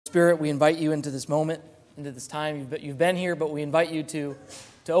Spirit, we invite you into this moment, into this time. You've been here, but we invite you to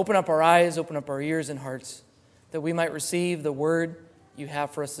open up our eyes, open up our ears and hearts, that we might receive the word you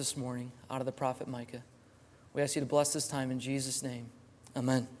have for us this morning out of the prophet Micah. We ask you to bless this time in Jesus' name.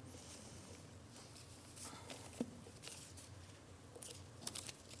 Amen.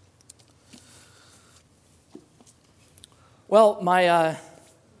 Well, my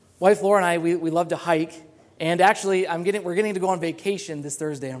wife Laura and I, we love to hike, and actually we're getting to go on vacation this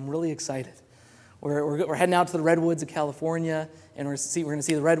Thursday. I'm really excited. We're heading out to the redwoods of California, and we're going to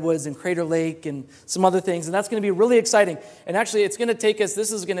see the redwoods and Crater Lake and some other things, and that's going to be really exciting. And actually, it's going to take us,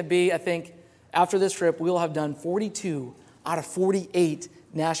 this is going to be, I think, after this trip, we'll have done 42 out of 48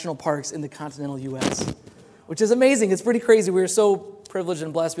 national parks in the continental U.S., which is amazing. It's pretty crazy. We are so privileged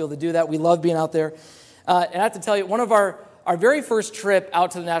and blessed to be able to do that. We love being out there. And I have to tell you, one of our very first trip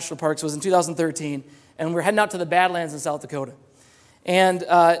out to the national parks was in 2013, and we're heading out to the Badlands in South Dakota. And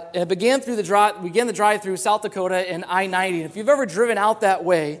it began the drive through South Dakota and I-90. And if you've ever driven out that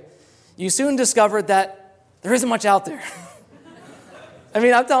way, you soon discovered that there isn't much out there. I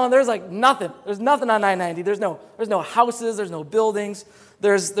mean, I'm telling you, there's like nothing. There's nothing on I-90. There's no houses. There's no buildings.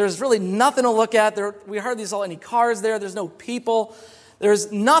 There's really nothing to look at. We hardly saw any cars there. There's no people.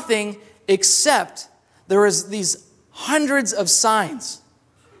 There's nothing except there is these hundreds of signs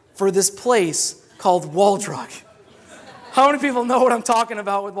for this place called Wall Drug. How many people know what I'm talking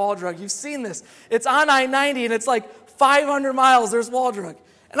about with Wall Drug? You've seen this. It's on I-90, and it's like 500 miles, there's Wall Drug.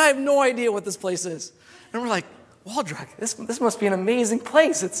 And I have no idea what this place is. And we're like, Wall Drug, this must be an amazing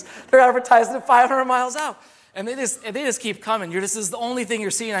place. They're advertising it 500 miles out. And they just keep coming. This is the only thing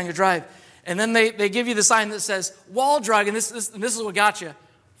you're seeing on your drive. And then they give you the sign that says, Wall Drug, and this is what got you,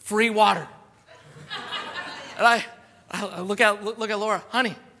 free water. And I look at Laura,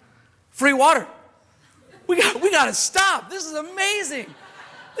 honey, free water. We got to stop. This is amazing.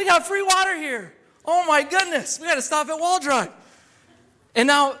 They got free water here. Oh my goodness. We got to stop at Wall Drug. And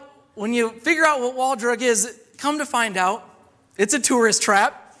now, when you figure out what Wall Drug is, come to find out, it's a tourist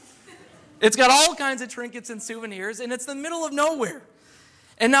trap. It's got all kinds of trinkets and souvenirs, and it's the middle of nowhere.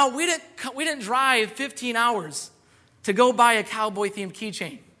 And now we didn't drive 15 hours to go buy a cowboy-themed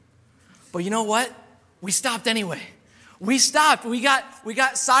keychain. But you know what? We stopped anyway. We stopped. We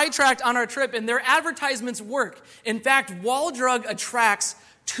got sidetracked on our trip, and their advertisements work. In fact, Wall Drug attracts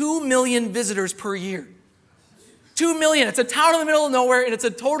 2 million visitors per year. 2 million. It's a town in the middle of nowhere, and it's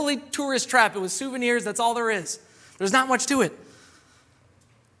a totally tourist trap. It was souvenirs. That's all there is. There's not much to it.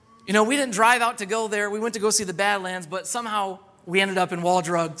 You know, we didn't drive out to go there. We went to go see the Badlands, but somehow we ended up in Wall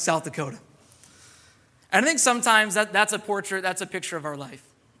Drug, South Dakota. And I think sometimes that's a portrait, that's a picture of our life.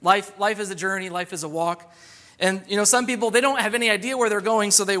 Life is a journey. Life is a walk. And, you know, some people, they don't have any idea where they're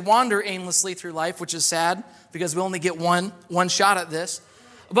going, so they wander aimlessly through life, which is sad because we only get one shot at this.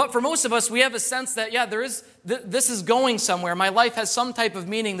 But for most of us, we have a sense that, yeah, this is going somewhere. My life has some type of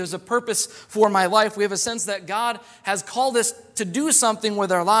meaning. There's a purpose for my life. We have a sense that God has called us to do something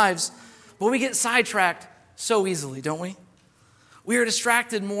with our lives, but we get sidetracked so easily, don't we? We are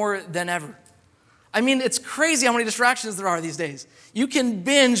distracted more than ever. I mean, it's crazy how many distractions there are these days. You can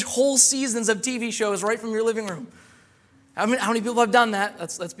binge whole seasons of TV shows right from your living room. How many people have done that?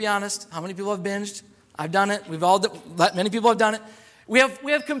 Let's be honest. How many people have binged? I've done it. Many people have done it. We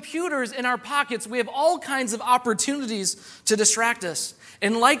have computers in our pockets. We have all kinds of opportunities to distract us.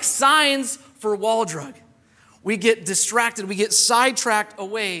 And like signs for Wall Drug, we get distracted. We get sidetracked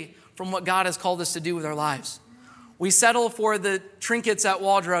away from what God has called us to do with our lives. We settle for the trinkets at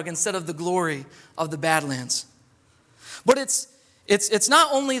Wall Drug instead of the glory of the Badlands. But it's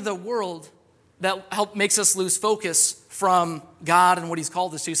not only the world that makes us lose focus from God and what He's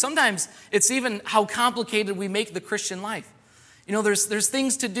called us to. Sometimes it's even how complicated we make the Christian life. You know, there's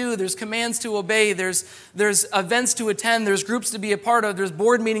things to do, there's commands to obey, there's events to attend, there's groups to be a part of, there's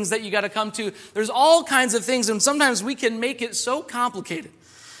board meetings that you got to come to. There's all kinds of things, and sometimes we can make it so complicated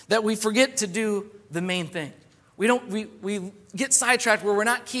that we forget to do the main thing. We get sidetracked where we're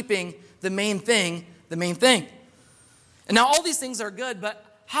not keeping the main thing the main thing. And now all these things are good,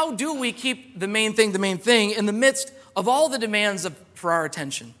 but how do we keep the main thing in the midst of all the demands for our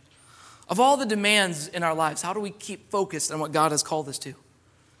attention? Of all the demands in our lives, how do we keep focused on what God has called us to?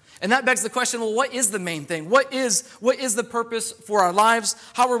 And that begs the question, well, what is the main thing? What is the purpose for our lives?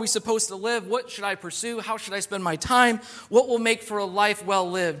 How are we supposed to live? What should I pursue? How should I spend my time? What will make for a life well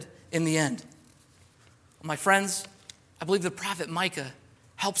lived in the end? Well, my friends, I believe the prophet Micah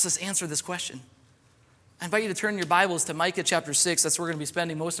helps us answer this question. I invite you to turn your Bibles to Micah chapter 6. That's where we're going to be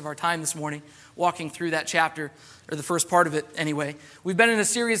spending most of our time this morning, walking through that chapter, or the first part of it anyway. We've been in a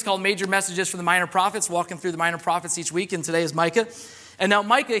series called Major Messages for the Minor Prophets, walking through the minor prophets each week, and today is Micah. And now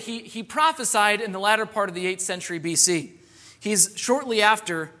Micah, he prophesied in the latter part of the 8th century BC. He's shortly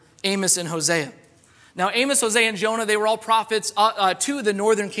after Amos and Hosea. Now, Amos, Hosea, and Jonah, they were all prophets to the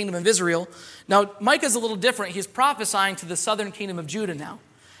northern kingdom of Israel. Now, Micah's a little different. He's prophesying to the southern kingdom of Judah now.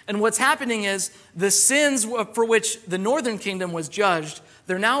 And what's happening is the sins for which the northern kingdom was judged,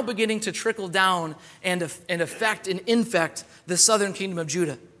 they're now beginning to trickle down and affect and infect the southern kingdom of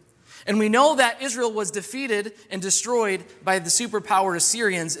Judah. And we know that Israel was defeated and destroyed by the superpower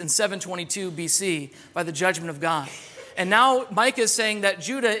Assyrians in 722 BC by the judgment of God. And now Micah is saying that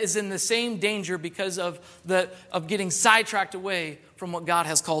Judah is in the same danger because of getting sidetracked away from what God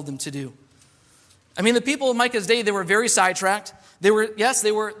has called them to do. I mean, the people of Micah's day, they were very sidetracked.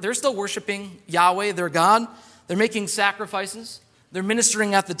 They're still worshiping Yahweh, their God. They're making sacrifices. They're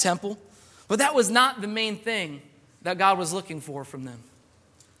ministering at the temple. But that was not the main thing that God was looking for from them.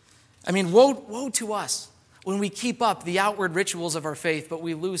 I mean, woe to us when we keep up the outward rituals of our faith, but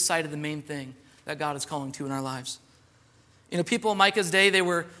we lose sight of the main thing that God is calling to in our lives. You know, people in Micah's day, they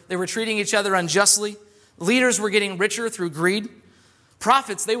were treating each other unjustly. Leaders were getting richer through greed.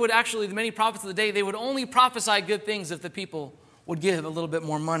 Prophets, the many prophets of the day, they would only prophesy good things if the people would give a little bit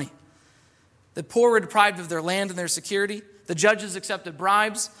more money. The poor were deprived of their land and their security. The judges accepted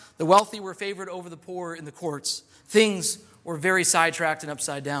bribes. The wealthy were favored over the poor in the courts. Things were very sidetracked and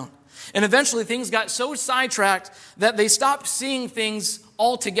upside down. And eventually things got so sidetracked that they stopped seeing things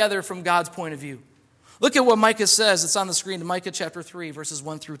altogether from God's point of view. Look at what Micah says. It's on the screen, Micah chapter 3, verses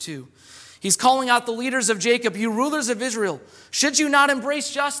 1 through 2. He's calling out the leaders of Jacob, you rulers of Israel, should you not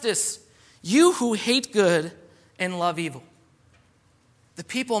embrace justice, you who hate good and love evil? The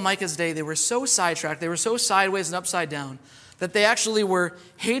people in Micah's day, they were so sidetracked, they were so sideways and upside down, that they actually were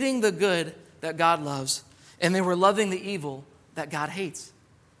hating the good that God loves, and they were loving the evil that God hates.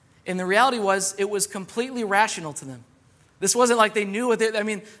 And the reality was, it was completely rational to them. This wasn't like they knew what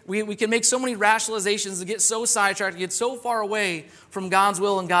we can make so many rationalizations to get so sidetracked, to get so far away from God's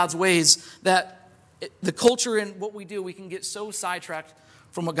will and God's ways that the culture and what we do, we can get so sidetracked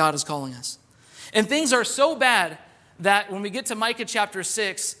from what God is calling us. And things are so bad that when we get to Micah chapter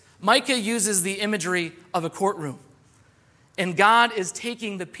 6, Micah uses the imagery of a courtroom. And God is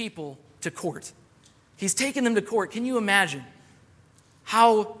taking the people to court. He's taking them to court. Can you imagine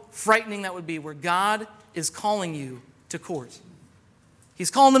how frightening that would be, where God is calling you to court?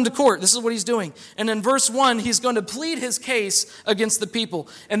 He's calling them to court. This is what he's doing. And in verse 1, he's going to plead his case against the people.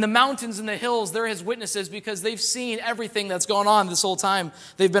 And the mountains and the hills, they're his witnesses because they've seen everything that's gone on this whole time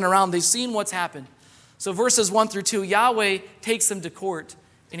they've been around. They've seen what's happened. So verses 1 through 2, Yahweh takes them to court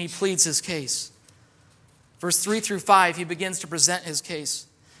and he pleads his case. Verse 3 through 5, he begins to present his case.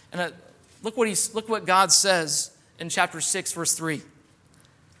 And look what God says in chapter 6, verse 3.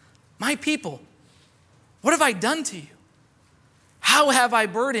 My people, what have I done to you? How have I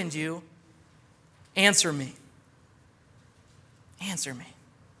burdened you? Answer me. Answer me.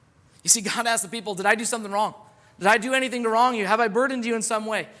 You see, God asked the people, did I do something wrong? Did I do anything to wrong you? Have I burdened you in some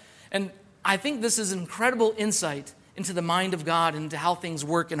way? And I think this is incredible insight into the mind of God and into how things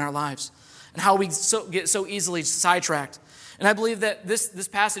work in our lives and how we get so easily sidetracked. And I believe that this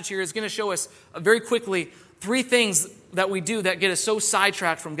passage here is going to show us very quickly 3 things that we do that get us so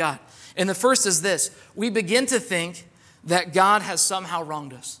sidetracked from God. And the first is this. We begin to think that God has somehow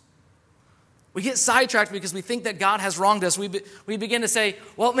wronged us. We get sidetracked because we think that God has wronged us. We begin to say,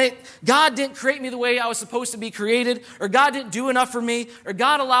 well, mate, God didn't create me the way I was supposed to be created, or God didn't do enough for me, or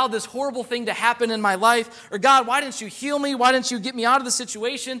God allowed this horrible thing to happen in my life, or God, why didn't you heal me? Why didn't you get me out of the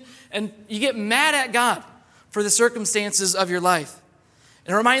situation? And you get mad at God for the circumstances of your life.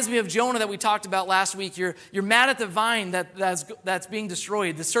 And it reminds me of Jonah that we talked about last week. You're mad at the vine that's being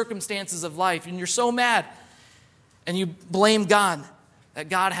destroyed, the circumstances of life, and you're so mad. And you blame God, that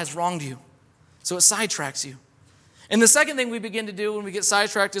God has wronged you. So it sidetracks you. And the second thing we begin to do when we get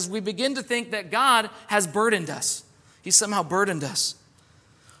sidetracked is we begin to think that God has burdened us. He's somehow burdened us.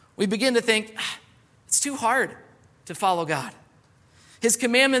 We begin to think, it's too hard to follow God. His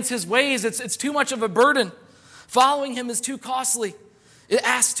commandments, his ways, it's too much of a burden. Following him is too costly. It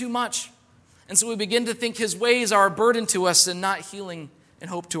asks too much. And so we begin to think his ways are a burden to us and not healing and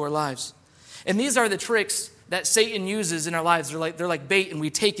hope to our lives. And these are the tricks that Satan uses in our lives. They're like bait, and we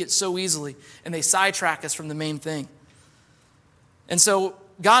take it so easily, and they sidetrack us from the main thing. And so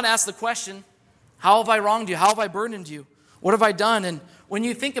God asks the question, how have I wronged you? How have I burdened you? What have I done? And when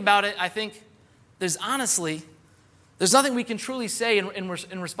you think about it, I think there's nothing we can truly say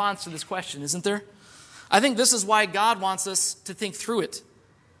in response to this question, isn't there? I think this is why God wants us to think through it.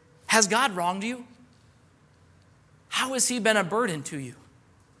 Has God wronged you? How has he been a burden to you?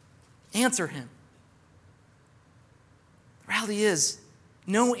 Answer him. The reality is,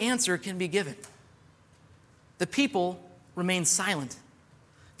 no answer can be given. The people remain silent.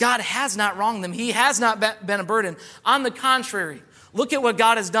 God has not wronged them. He has not been a burden. On the contrary, look at what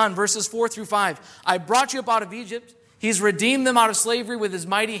God has done, verses 4 through 5. I brought you up out of Egypt. He's redeemed them out of slavery with his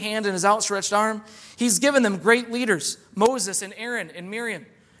mighty hand and his outstretched arm. He's given them great leaders, Moses and Aaron and Miriam.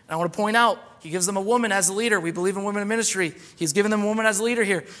 And I want to point out, he gives them a woman as a leader. We believe in women in ministry. He's given them a woman as a leader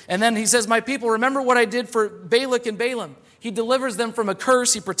here. And then he says, my people, remember what I did for Balak and Balaam. He delivers them from a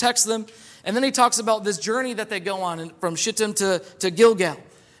curse. He protects them. And then he talks about this journey that they go on from Shittim to Gilgal.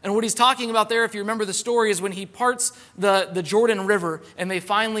 And what he's talking about there, if you remember the story, is when he parts the Jordan River and they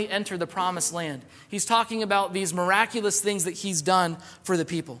finally enter the promised land. He's talking about these miraculous things that he's done for the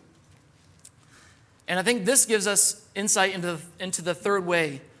people. And I think this gives us insight into the third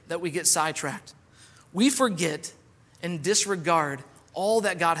way that we get sidetracked. We forget and disregard all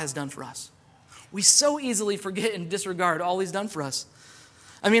that God has done for us. We so easily forget and disregard all he's done for us.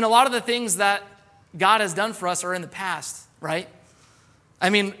 I mean, a lot of the things that God has done for us are in the past, right? I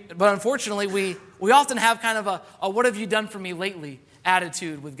mean, but unfortunately, we often have kind of a what have you done for me lately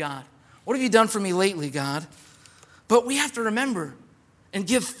attitude with God. What have you done for me lately, God? But we have to remember and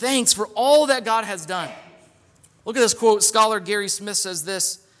give thanks for all that God has done. Look at this quote. Scholar Gary Smith says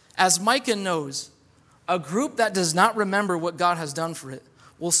this, as Micah knows, a group that does not remember what God has done for it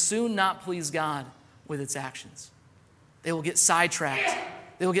will soon not please God with its actions. They will get sidetracked.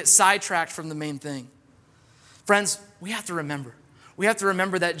 They will get sidetracked from the main thing. Friends, we have to remember. We have to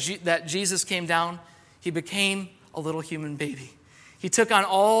remember that Jesus came down. He became a little human baby. He took on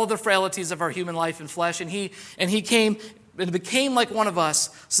all the frailties of our human life and flesh, and he came and became like one of us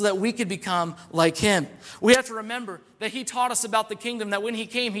so that we could become like him. We have to remember that he taught us about the kingdom, that when he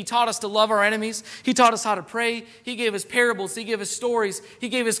came, he taught us to love our enemies. He taught us how to pray. He gave us parables. He gave us stories. He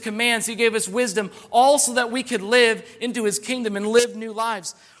gave us commands. He gave us wisdom, all so that we could live into his kingdom and live new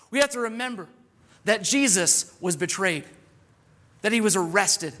lives. We have to remember that Jesus was betrayed, that he was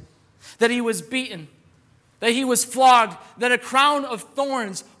arrested, that he was beaten, that he was flogged, that a crown of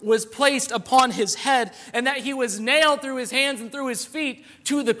thorns was placed upon his head, and that he was nailed through his hands and through his feet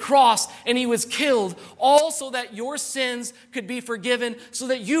to the cross, and he was killed, all so that your sins could be forgiven, so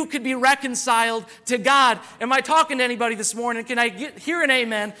that you could be reconciled to God. Am I talking to anybody this morning? Can I hear an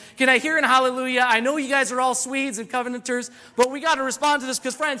amen? Can I hear an hallelujah? I know you guys are all Swedes and Covenanters, but we got to respond to this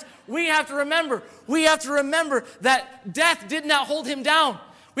because, friends, we have to remember that death did not hold him down.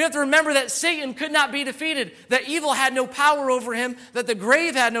 We have to remember that Satan could not be defeated, that evil had no power over him, that the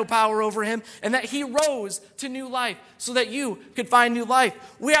grave had no power over him, and that he rose to new life so that you could find new life.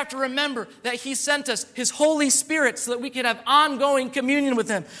 We have to remember that he sent us his Holy Spirit so that we could have ongoing communion with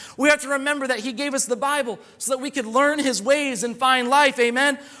him. We have to remember that he gave us the Bible so that we could learn his ways and find life.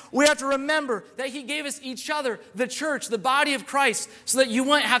 Amen? We have to remember that he gave us each other, the church, the body of Christ, so that you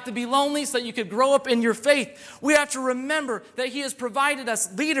wouldn't have to be lonely, so that you could grow up in your faith. We have to remember that he has provided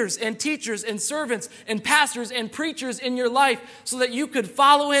us leaders and teachers and servants and pastors and preachers in your life so that you could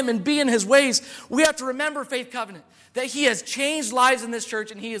follow him and be in his ways. We have to remember, Faith Covenant, that he has changed lives in this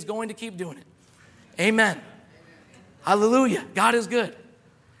church and he is going to keep doing it. Amen. Hallelujah. God is good.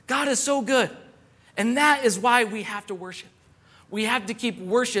 God is so good. And that is why we have to worship. We have to keep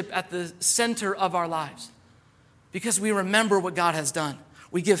worship at the center of our lives because we remember what God has done.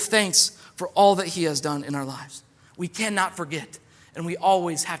 We give thanks for all that he has done in our lives. We cannot forget, and we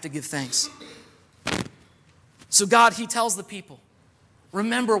always have to give thanks. So God, he tells the people,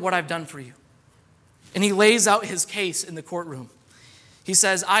 remember what I've done for you. And he lays out his case in the courtroom. He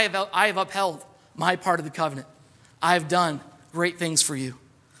says, I have upheld my part of the covenant. I have done great things for you.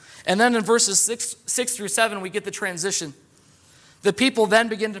 And then in verses 6 through 7, we get the transition. The people then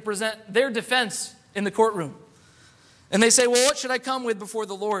begin to present their defense in the courtroom. And they say, well, what should I come with before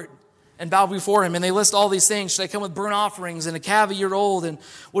the Lord and bow before him? And they list all these things. Should I come with burnt offerings and a calf a year old? And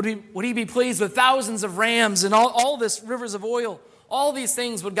would he be pleased with thousands of rams and all this rivers of oil? All these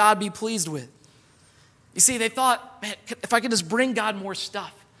things would God be pleased with. You see, they thought, man, if I could just bring God more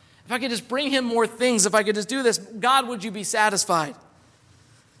stuff, if I could just bring him more things, if I could just do this, God, would you be satisfied?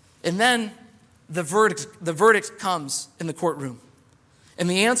 And then the verdict comes in the courtroom. And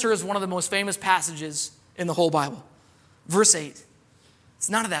the answer is one of the most famous passages in the whole Bible. Verse 8. It's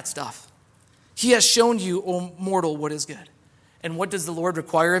none of that stuff. He has shown you, O mortal, what is good. And what does the Lord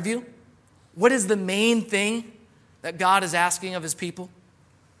require of you? What is the main thing that God is asking of his people?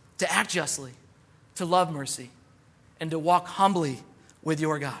 To act justly, to love mercy, and to walk humbly with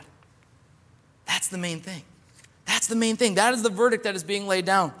your God. That's the main thing. That's the main thing. That is the verdict that is being laid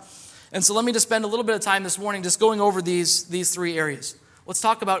down. And so let me just spend a little bit of time this morning just going over these three areas. Let's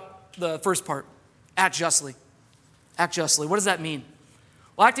talk about the first part, act justly. Act justly. What does that mean?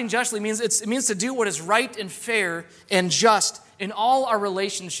 Well, acting justly means it means to do what is right and fair and just in all our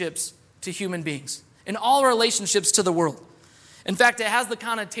relationships to human beings, in all our relationships to the world. In fact, it has the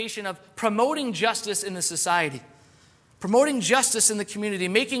connotation of promoting justice in the society, promoting justice in the community,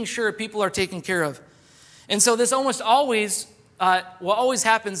 making sure people are taken care of. And so this almost always, what always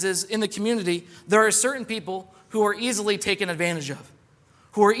happens is in the community, there are certain people who are easily taken advantage of,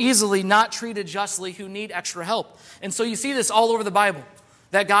 who are easily not treated justly, who need extra help. And so you see this all over the Bible,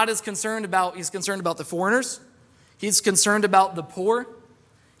 that God is concerned about. He's concerned about the foreigners. He's concerned about the poor.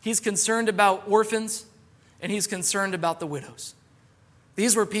 He's concerned about orphans. And he's concerned about the widows.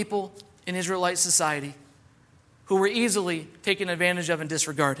 These were people in Israelite society who were easily taken advantage of and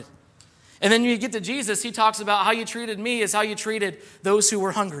disregarded. And then you get to Jesus, he talks about how you treated me is how you treated those who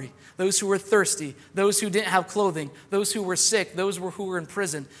were hungry, those who were thirsty, those who didn't have clothing, those who were sick, those who were in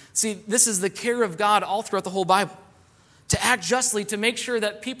prison. See, this is the care of God all throughout the whole Bible. To act justly, to make sure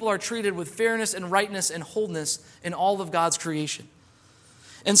that people are treated with fairness and rightness and wholeness in all of God's creation.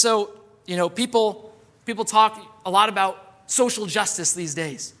 And so, people talk a lot about social justice these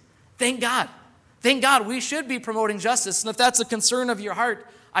days. Thank God. Thank God we should be promoting justice. And if that's a concern of your heart,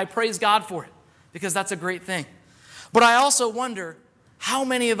 I praise God for it, because that's a great thing. But I also wonder how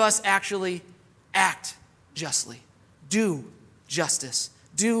many of us actually act justly, do justice,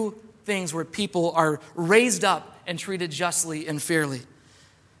 do things where people are raised up and treated justly and fairly.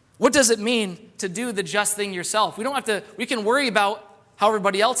 What does it mean to do the just thing yourself? We can worry about how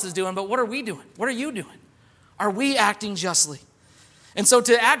everybody else is doing, but what are we doing? What are you doing? Are we acting justly? And so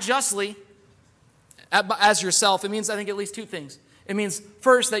to act justly as yourself, it means, I think, at least two things. It means,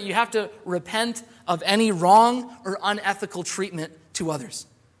 first, that you have to repent of any wrong or unethical treatment to others.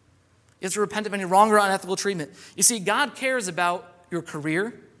 You have to repent of any wrong or unethical treatment. You see, God cares about your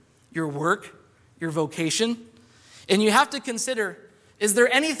career, your work, your vocation. And you have to consider, is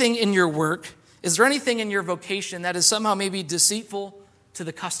there anything in your work, is there anything in your vocation that is somehow maybe deceitful to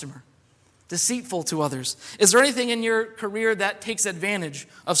the customer, deceitful to others? Is there anything in your career that takes advantage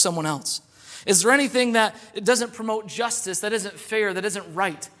of someone else? Is there anything that doesn't promote justice, that isn't fair, that isn't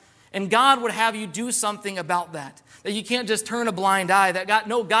right? And God would have you do something about that you can't just turn a blind eye,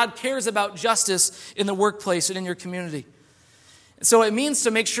 God cares about justice in the workplace and in your community. So it means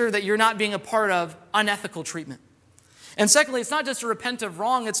to make sure that you're not being a part of unethical treatment. And secondly, it's not just to repent of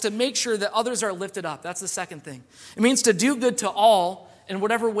wrong, it's to make sure that others are lifted up. That's the second thing. It means to do good to all in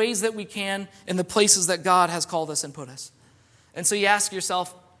whatever ways that we can in the places that God has called us and put us. And so you ask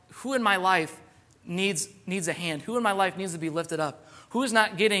yourself, who in my life needs a hand? Who in my life needs to be lifted up? Who is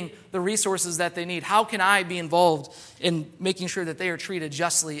not getting the resources that they need? How can I be involved in making sure that they are treated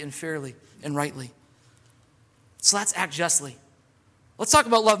justly and fairly and rightly? So let's act justly. Let's talk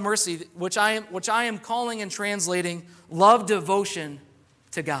about love mercy, which I am calling and translating love devotion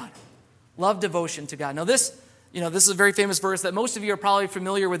to God. Love devotion to God. Now this is a very famous verse that most of you are probably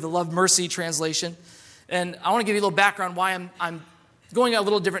familiar with, the love mercy translation. And I want to give you a little background why I'm going a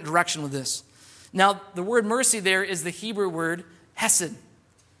little different direction with this. Now, the word mercy there is the Hebrew word hesed.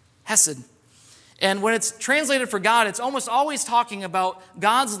 Hesed. And when it's translated for God, it's almost always talking about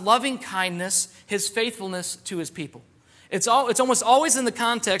God's loving kindness, his faithfulness to his people. It's almost always in the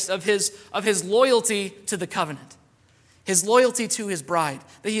context of his loyalty to the covenant, his loyalty to his bride,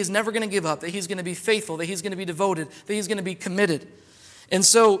 that he is never going to give up, that he's going to be faithful, that he's going to be devoted, that he's going to be committed. And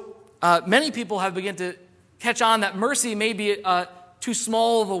so many people have begun to catch on that mercy may be too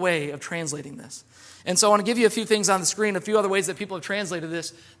small of a way of translating this. And so I want to give you a few things on the screen, a few other ways that people have translated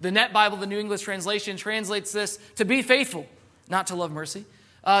this. The Net Bible, the New English Translation, translates this to be faithful, not to love mercy.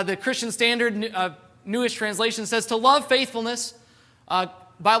 The Christian Standard Newish Translation says to love faithfulness.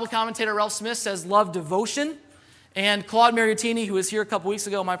 Bible commentator Ralph Smith says love devotion. And Claude Marittini, who was here a couple weeks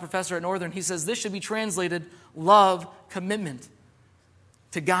ago, my professor at Northern, he says this should be translated love commitment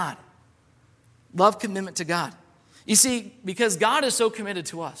to God. Love commitment to God. You see, because God is so committed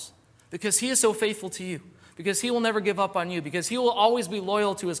to us, because he is so faithful to you, because he will never give up on you, because he will always be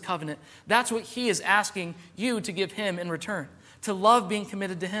loyal to his covenant, that's what he is asking you to give him in return, to love being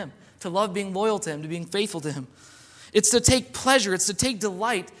committed to him, to love being loyal to him, to being faithful to him. It's to take pleasure, it's to take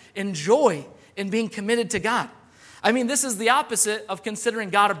delight and joy in being committed to God. I mean, this is the opposite of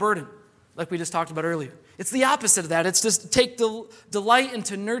considering God a burden, like we just talked about earlier. It's the opposite of that. It's just to take delight and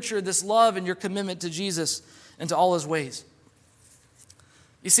to nurture this love and your commitment to Jesus and to all his ways.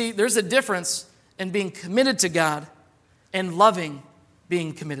 You see, there's a difference in being committed to God and loving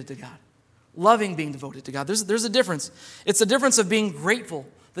being committed to God. Loving being devoted to God. There's a difference. It's the difference of being grateful,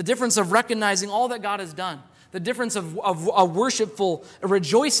 the difference of recognizing all that God has done, the difference of a worshipful, a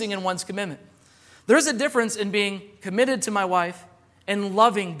rejoicing in one's commitment. There's a difference in being committed to my wife and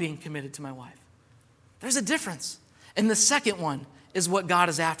loving being committed to my wife. There's a difference. And the second one is what God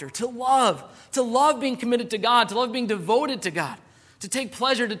is after, to love being committed to God, to love being devoted to God, to take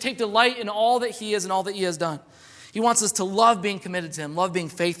pleasure, to take delight in all that he is and all that he has done. He wants us to love being committed to him, love being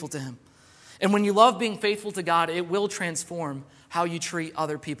faithful to him. And when you love being faithful to God, it will transform how you treat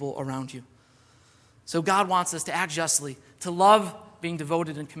other people around you. So God wants us to act justly, to love being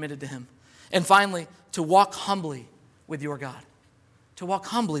devoted and committed to him. And finally, to walk humbly with your God. To walk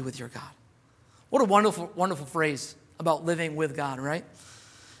humbly with your God. What a wonderful, wonderful phrase about living with God, right?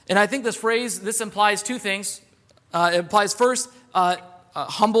 And I think this implies two things. It implies first,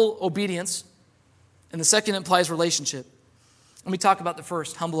 humble obedience. And the second implies relationship. Let me talk about the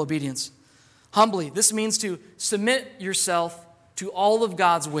first, humble obedience. Humbly, this means to submit yourself to all of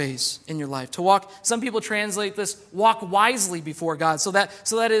God's ways in your life. To walk, some people translate this, walk wisely before God. So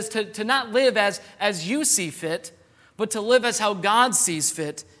that is to not live as you see fit, but to live as how God sees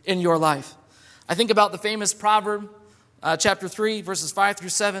fit in your life. I think about the famous proverb, chapter 3, verses 5 through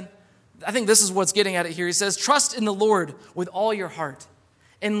 7. I think this is what's getting at it here. He says, trust in the Lord with all your heart,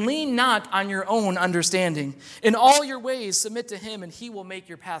 and lean not on your own understanding. In all your ways submit to him, and he will make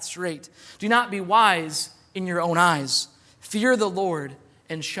your path straight. Do not be wise in your own eyes. Fear the Lord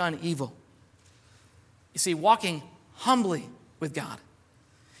and shun evil. You see, walking humbly with God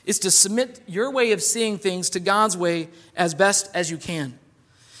is to submit your way of seeing things to God's way as best as you can.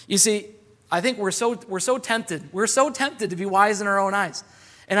 You see, I think we're so tempted. We're so tempted to be wise in our own eyes.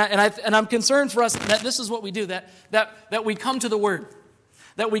 And I'm concerned for us that this is what we do, that we come to the Word.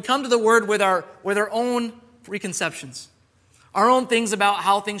 That we come to the Word with our own preconceptions, our own things about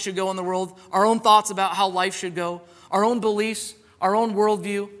how things should go in the world, our own thoughts about how life should go, our own beliefs, our own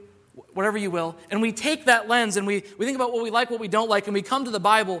worldview, whatever you will, and we take that lens and we think about what we like, what we don't like, and we come to the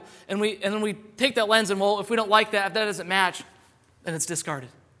Bible and then we take that lens and, well, if we don't like that, if that doesn't match, then it's discarded.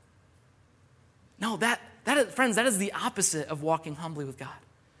 No, that is, friends, that is the opposite of walking humbly with God.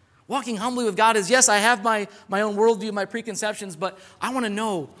 Walking humbly with God is, yes, I have my own worldview, my preconceptions, but I want to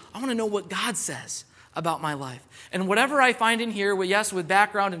know what God says about my life. And whatever I find in here, with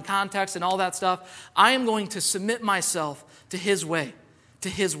background and context and all that stuff, I am going to submit myself to his way, to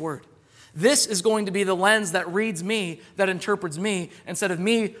his word. This is going to be the lens that reads me, that interprets me, instead of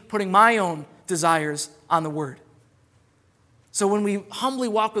me putting my own desires on the word. So when we humbly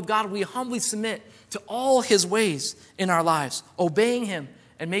walk with God, we humbly submit to all his ways in our lives, obeying him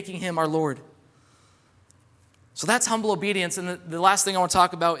and making him our Lord. So that's humble obedience. And the last thing I want to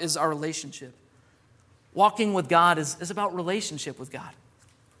talk about is our relationship. Walking with God is about relationship with God.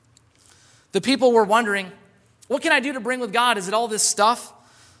 The people were wondering, what can I do to bring with God? Is it all this stuff?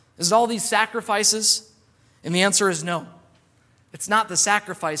 Is it all these sacrifices? And the answer is no. It's not the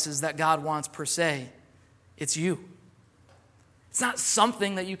sacrifices that God wants per se. It's you. It's not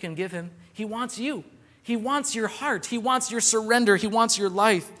something that you can give him. He wants you. He wants your heart. He wants your surrender. He wants your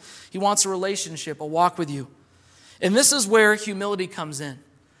life. He wants a relationship, a walk with you. And this is where humility comes in,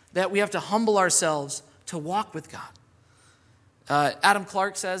 that we have to humble ourselves to walk with God. Adam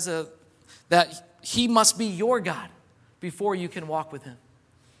Clark says that he must be your God before you can walk with him.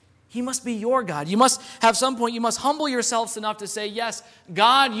 He must be your God. You must have some point, you must humble yourselves enough to say, yes,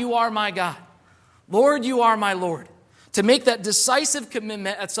 God, you are my God. Lord, you are my Lord. To make that decisive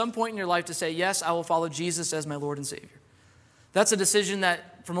commitment at some point in your life to say, yes, I will follow Jesus as my Lord and Savior. That's a decision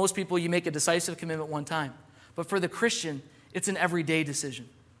that, for most people, you make a decisive commitment one time. But for the Christian, it's an everyday decision.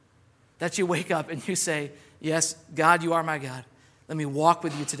 That you wake up and you say, yes, God, you are my God. Let me walk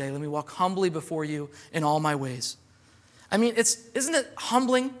with you today. Let me walk humbly before you in all my ways. I mean, isn't it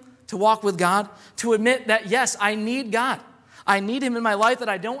humbling to walk with God? To admit that, yes, I need God. I need him in my life, that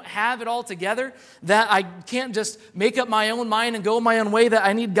I don't have it all together, that I can't just make up my own mind and go my own way, that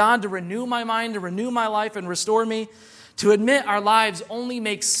I need God to renew my mind, to renew my life and restore me. To admit our lives only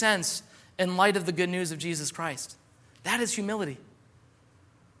make sense in light of the good news of Jesus Christ. That is humility.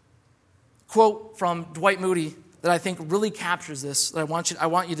 Quote from Dwight Moody that I think really captures this, that I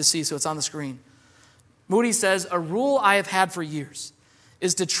want you to see, so it's on the screen. Moody says, a rule I have had for years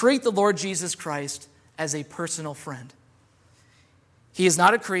is to treat the Lord Jesus Christ as a personal friend. He is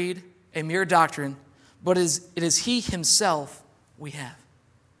not a creed, a mere doctrine, but it is he himself we have.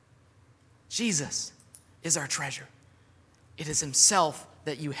 Jesus is our treasure. It is himself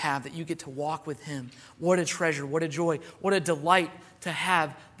that you have, that you get to walk with him. What a treasure, what a joy, what a delight to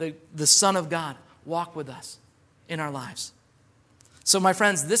have the Son of God walk with us in our lives. So my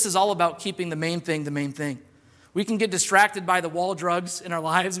friends, this is all about keeping the main thing the main thing. We can get distracted by the wall drugs in our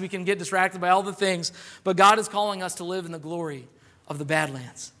lives. We can get distracted by all the things, but God is calling us to live in the glory of the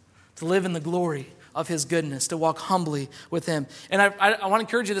Badlands, to live in the glory of his goodness, to walk humbly with him. And I want to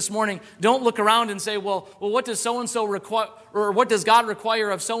encourage you this morning, don't look around and say, well, what does so-and-so require, or what does God require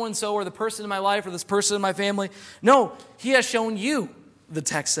of so-and-so or the person in my life or this person in my family? No, he has shown you, the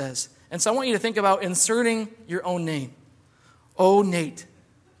text says. And so I want you to think about inserting your own name. Oh, Nate.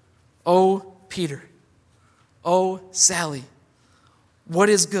 Oh, Peter. Oh, Sally. What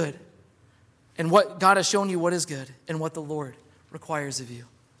is good? And what God has shown you what is good and what the Lord requires of you.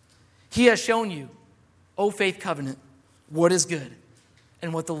 He has shown you, O Faith Covenant, what is good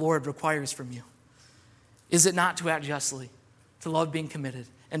and what the Lord requires from you. Is it not to act justly, to love being committed,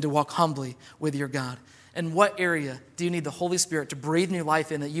 and to walk humbly with your God? And what area do you need the Holy Spirit to breathe new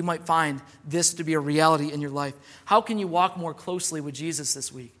life in that you might find this to be a reality in your life? How can you walk more closely with Jesus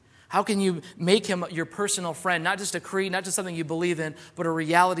this week? How can you make him your personal friend, not just a creed, not just something you believe in, but a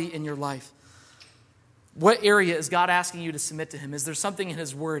reality in your life? What area is God asking you to submit to him? Is there something in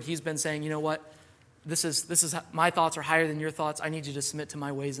his word he's been saying, you know what, this is my thoughts are higher than your thoughts. I need you to submit to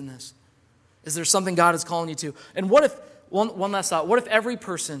my ways in this. Is there something God is calling you to? And what if, one last thought, what if every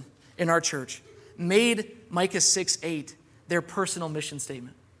person in our church made Micah 6:8 their personal mission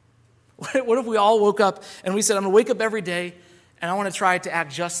statement? What if we all woke up and we said, I'm going to wake up every day and I want to try to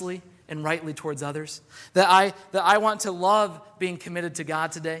act justly and rightly towards others? That I want to love being committed to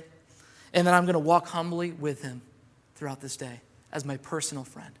God today, and that I'm going to walk humbly with him throughout this day as my personal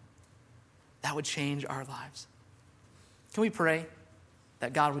friend. That would change our lives. Can we pray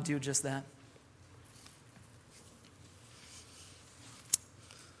that God would do just that?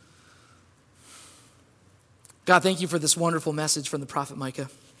 God, thank you for this wonderful message from the prophet Micah.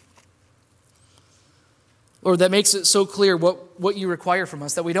 Lord, that makes it so clear what you require from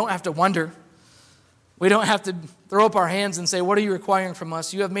us, that we don't have to wonder. We don't have to throw up our hands and say, what are you requiring from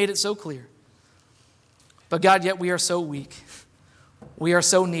us? You have made it so clear. But God, yet we are so weak. We are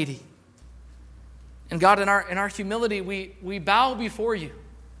so needy. And God, in our humility, we bow before you.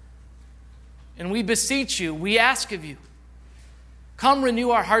 And we beseech you, we ask of you, come renew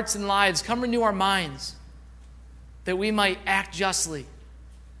our hearts and lives, come renew our minds, that we might act justly,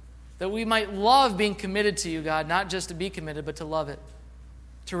 that we might love being committed to you, God, not just to be committed, but to love it,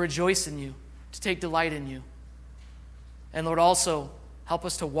 to rejoice in you, to take delight in you. And Lord, also help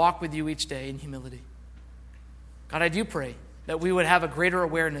us to walk with you each day in humility. God, I do pray that we would have a greater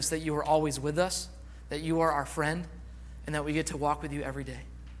awareness that you are always with us, that you are our friend, and that we get to walk with you every day.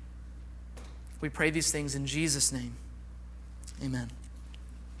 We pray these things in Jesus' name. Amen.